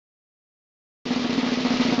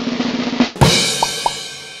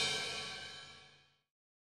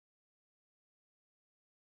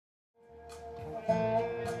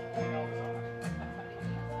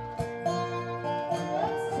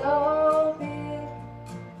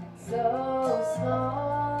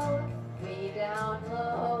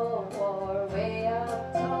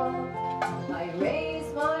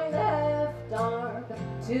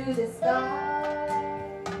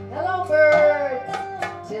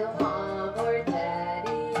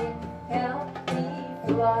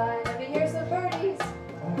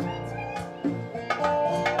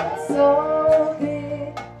so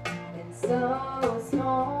big and so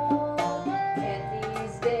small, and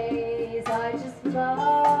these days I just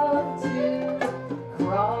love to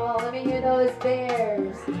crawl. Let me hear those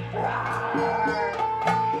bears. Rawr.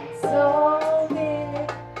 So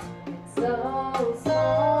big and so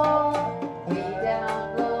small, way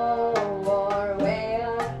down low or way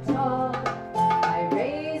up tall, I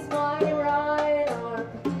raise my right arm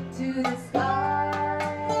to the sky.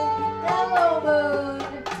 Hello moon,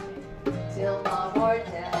 till mom or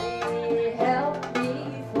daddy help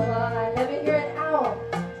me fly. Let me hear an owl.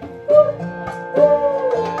 Woo, woo.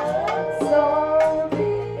 So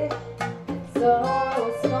big and so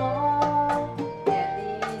small, and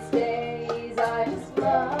these days I just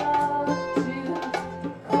love to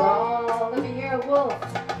crawl. Let me hear a wolf.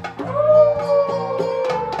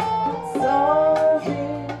 So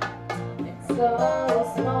big and so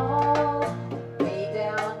small, way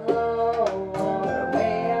down low or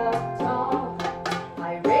way up tall, I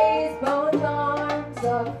raise both arms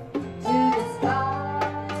up to the sky.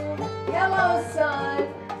 Yellow sun,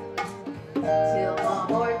 till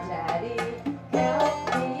mom or daddy help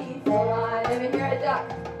me fly. Let me hear a duck.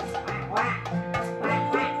 Quack, quack,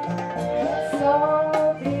 quack, quack. So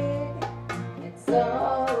big and so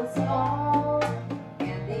small,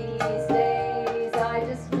 and these days I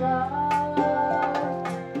just love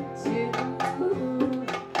to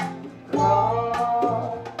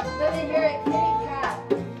crawl. Let me hear a kitty cat.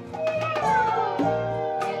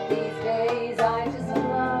 And these days I just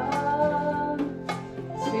love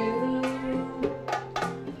to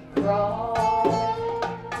crawl.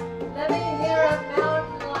 Let me hear a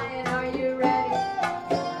mountain lion. Are you ready?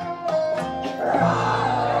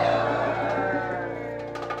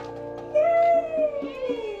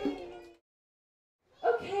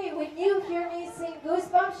 Okay, when you hear me sing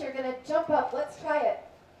Goosebumps, you're gonna jump up. Let's try it.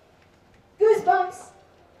 Goosebumps,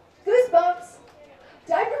 goosebumps,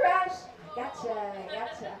 diaper rash. Gotcha,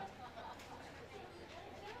 gotcha.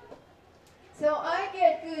 So I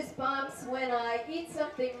get goosebumps when I eat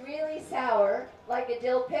something really sour, like a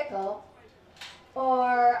dill pickle,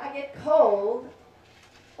 or I get cold,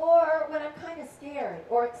 or when I'm kind of scared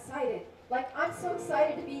or excited. Like, I'm so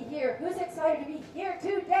excited to be here. Who's excited to be here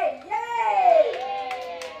today?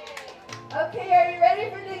 Yay! Okay, are you ready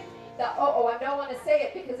for the I don't want to say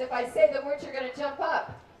it, because if I say the words, you're going to jump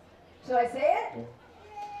up. Should I say it?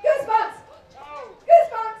 Goosebumps!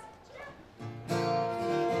 Goosebumps!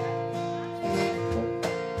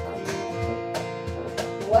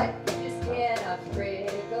 What did your skin a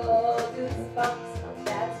prickle? Goosebumps,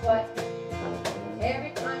 that's what.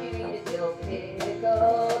 Every time you eat a dill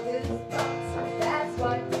pickle, goosebumps, that's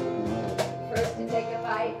what. First you take a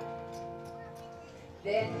bite,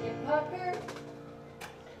 then you pucker,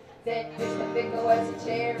 then you wish the pickle was a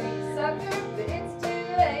cherry sucker, but it's too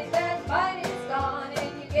late, that bite is gone,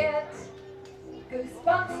 and you get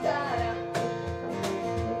goosebumps. Da-da.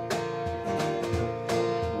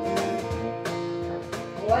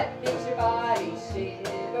 What makes your body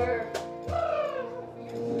shiver?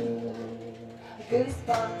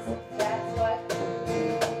 Goosebumps, that's what.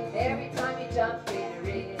 Every time you jump in a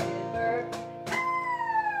river.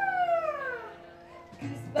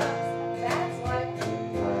 Goosebumps, that's what.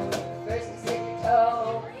 First you stick your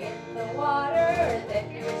toe in the water, then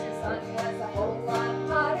you wish the sun was a whole lot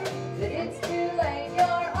hotter, but it's too late,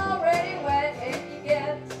 you're already wet, and you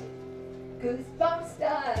get goosebumps.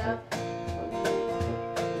 Da-da.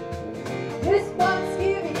 Goosebumps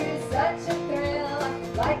give you such a thrill,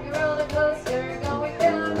 like a roller coaster going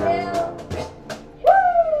downhill.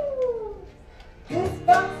 Woo!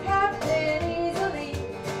 Goosebumps happen easily,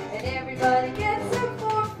 and everybody gets them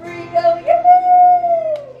for free. Go, yoo-hoo!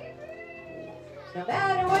 No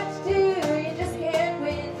matter what you do, you just can't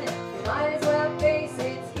win. You might as well face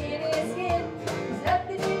it, skin is skin. There's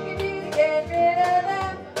nothing you can do to get rid of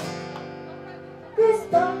them.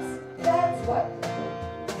 Goosebumps, that's what.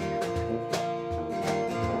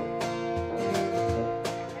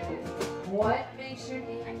 What makes your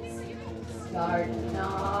knees start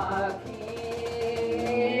knocking?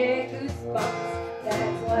 Goosebumps,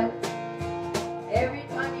 that's what. Every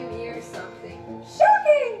time you hear something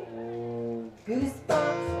shocking.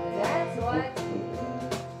 Goosebumps, that's what.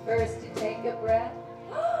 First you take a breath,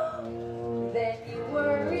 then you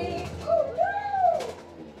worry. Oh no!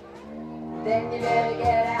 Then you better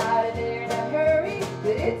get out of there in a hurry,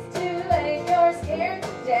 but it's too late, you're scared to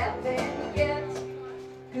death, and you get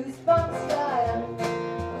goosebumps. Da-da.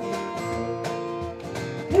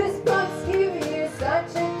 Goosebumps give you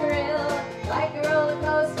such a thrill, like a roller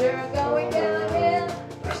coaster going downhill.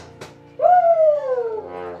 Woo!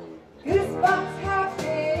 Goosebumps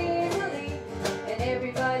happen easily, and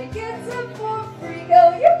everybody gets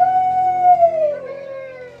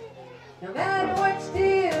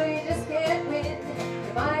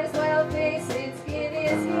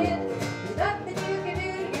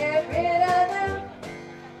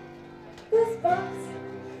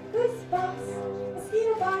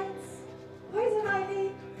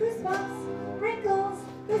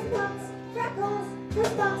freckles,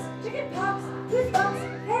 goosebumps, chicken pox,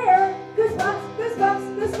 goosebumps, hair, goosebumps,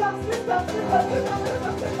 goosebumps, goosebumps, goosebumps, goosebumps, goosebumps,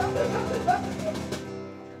 goosebumps, goosebumps, goosebumps.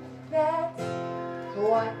 That's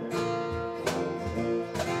what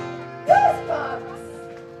goosebumps.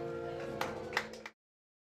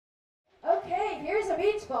 Okay, here's a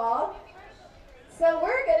beach ball. So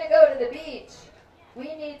we're going to go to the beach.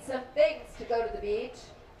 We need some things to go to the beach.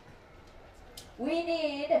 We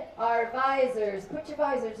need our visors. Put your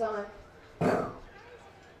visors on.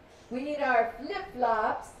 We need our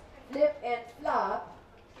flip-flops, flip and flop.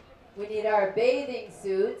 We need our bathing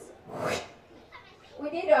suits. We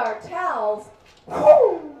need our towels.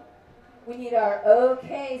 We need our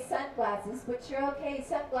okay sunglasses. Put your okay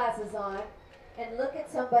sunglasses on and look at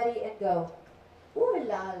somebody and go, ooh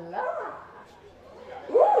la la.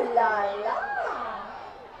 Ooh la la.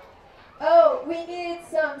 Oh, we need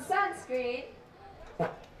some sunscreen.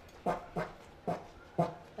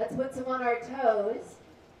 Let's put some on our toes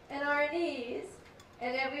and our knees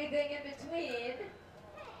and everything in between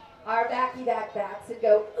our backs and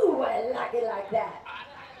go, ooh, I like it like that.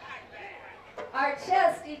 Our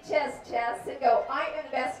chesty chests and go, I am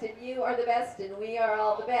the best and you are the best and we are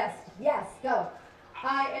all the best. Yes, go.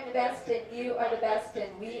 I am the best and you are the best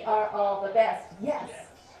and we are all the best. Yes.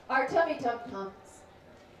 Our tummy tum-tums.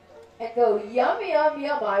 And go, yum, yum,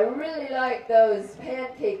 yum. I really like those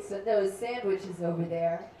pancakes and those sandwiches over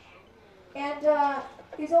there. And the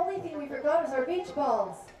only thing we forgot is our beach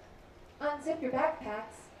balls. Unzip your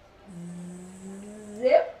backpacks.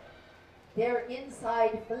 Zip. They're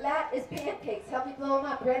inside flat as pancakes. Help me blow them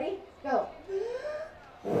up. Ready? Go.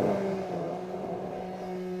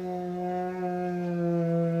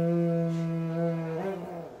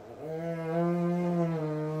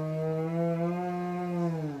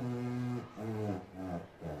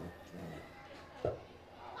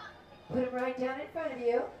 Put them right down in front of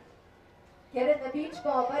you. Get in the beach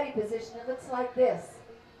ball buddy position. It looks like this.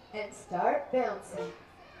 And start bouncing.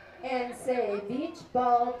 And say, beach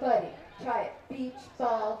ball buddy. Try it. Beach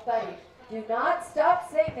ball buddy. Do not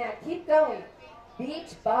stop saying that. Keep going.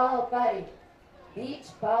 Beach ball buddy. Beach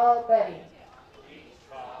ball buddy.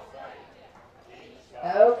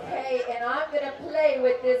 Okay, and I'm going to play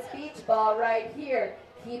with this beach ball right here.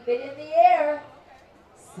 Keep it in the air.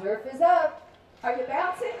 Surf is up. Are you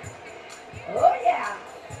bouncing? Oh, yeah.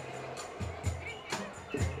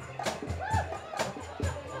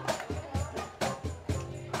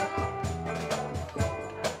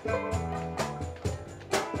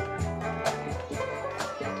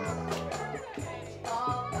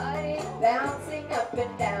 Bouncing up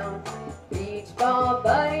and down, beach ball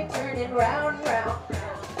buddy turning round, round.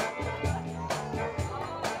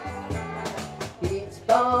 Beach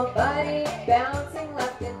ball buddy bouncing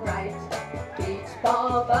left and right. Beach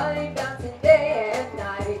ball buddy bouncing day and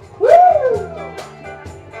night. Woo!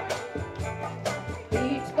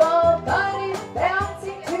 Beach ball buddy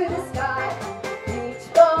bouncing to the sky.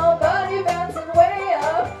 Beach ball buddy bouncing way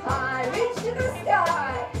up high. Reach to the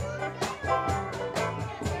sky.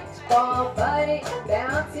 Ball buddy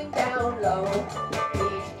bouncing down low.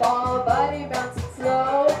 Beach ball buddy bouncing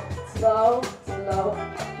slow, slow, slow.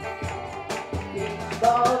 Beach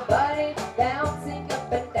ball buddy bouncing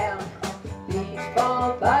up and down. Beach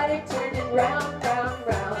ball buddy turning round, round,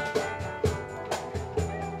 round.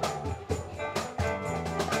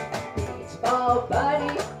 Beach ball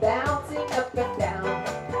buddy bouncing up and down.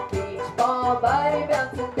 Beach ball buddy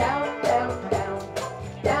bouncing down, down, down,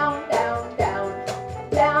 down, down, down,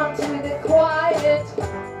 down to the quiet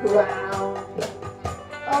ground.